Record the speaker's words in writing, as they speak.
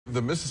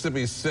The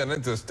Mississippi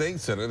Senate, the state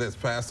Senate, has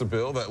passed a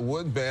bill that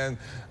would ban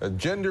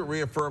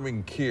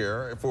gender-reaffirming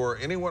care for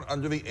anyone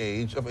under the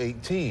age of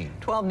 18.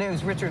 12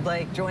 News' Richard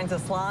Lake joins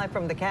us live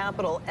from the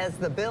Capitol as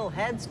the bill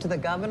heads to the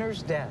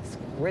governor's desk.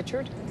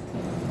 Richard?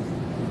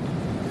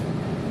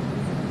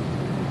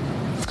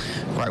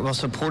 All right, well,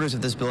 supporters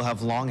of this bill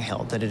have long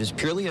held that it is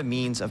purely a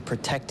means of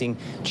protecting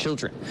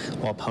children,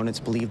 while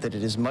opponents believe that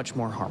it is much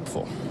more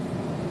harmful.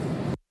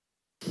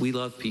 We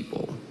love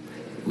people.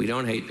 We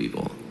don't hate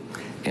people.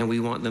 And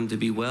we want them to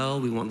be well,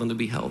 we want them to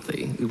be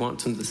healthy. We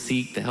want them to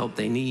seek the help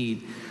they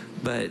need.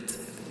 But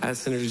as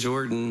Senator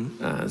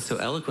Jordan so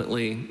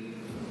eloquently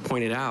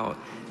pointed out,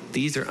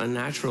 these are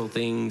unnatural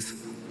things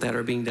that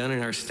are being done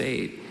in our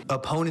state.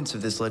 Opponents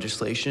of this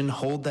legislation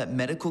hold that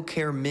medical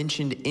care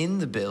mentioned in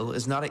the bill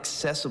is not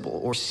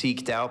accessible or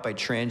sought out by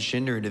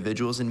transgender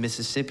individuals in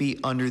Mississippi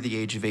under the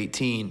age of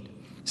 18.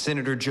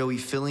 Senator Joey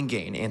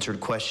Fillingane answered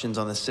questions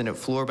on the Senate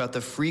floor about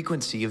the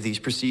frequency of these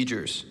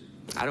procedures.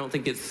 I don't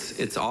think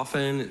it's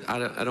often. I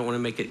don't want to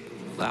make it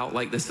out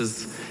like this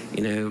is,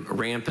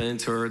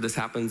 rampant or this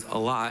happens a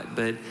lot.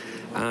 But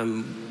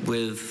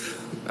with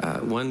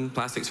one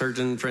plastic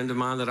surgeon friend of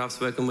mine that I've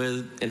spoken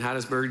with in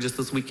Hattiesburg just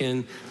this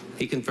weekend,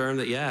 he confirmed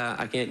that, yeah,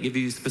 I can't give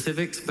you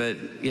specifics, but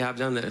yeah, I've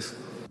done this.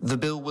 The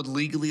bill would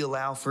legally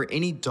allow for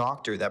any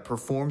doctor that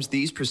performs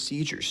these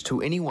procedures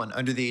to anyone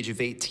under the age of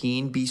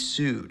 18 be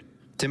sued.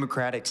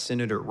 Democratic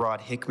Senator Rod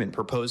Hickman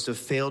proposed a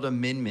failed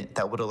amendment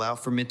that would allow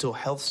for mental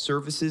health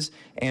services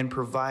and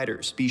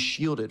providers be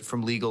shielded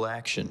from legal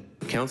action.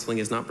 Counseling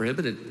is not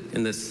prohibited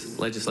in this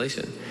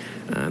legislation.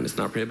 It's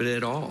not prohibited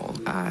at all.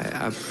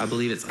 I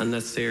believe it's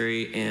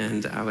unnecessary,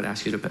 and I would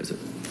ask you to oppose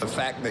it. The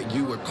fact that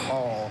you would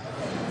call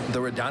the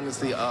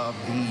redundancy of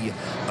the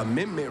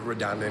amendment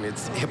redundant,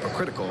 it's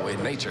hypocritical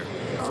in nature.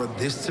 For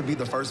this to be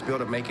the first bill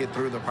to make it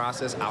through the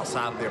process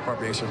outside of the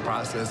appropriation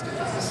process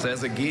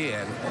says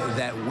again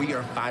that we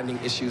are finding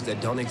issues that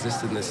don't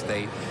exist in this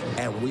state,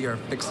 and we are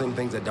fixing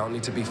things that don't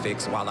need to be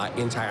fixed while our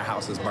entire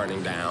house is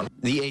burning down.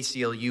 The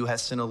ACLU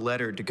has sent a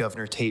letter to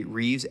Governor Tate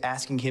Reeves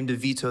asking him to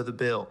veto the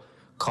bill,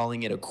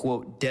 calling it a,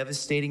 quote,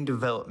 devastating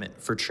development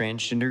for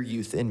transgender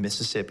youth in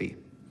Mississippi.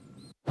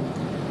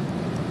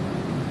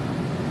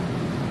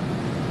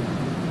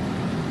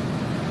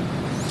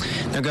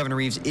 Now, Governor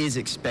Reeves is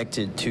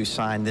expected to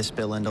sign this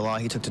bill into law.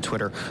 He took to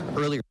Twitter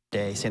earlier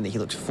today saying that he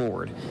looks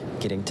forward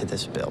to getting to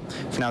this bill.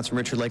 For now, it's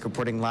Richard Lake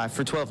reporting live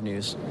for 12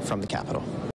 News from the Capitol.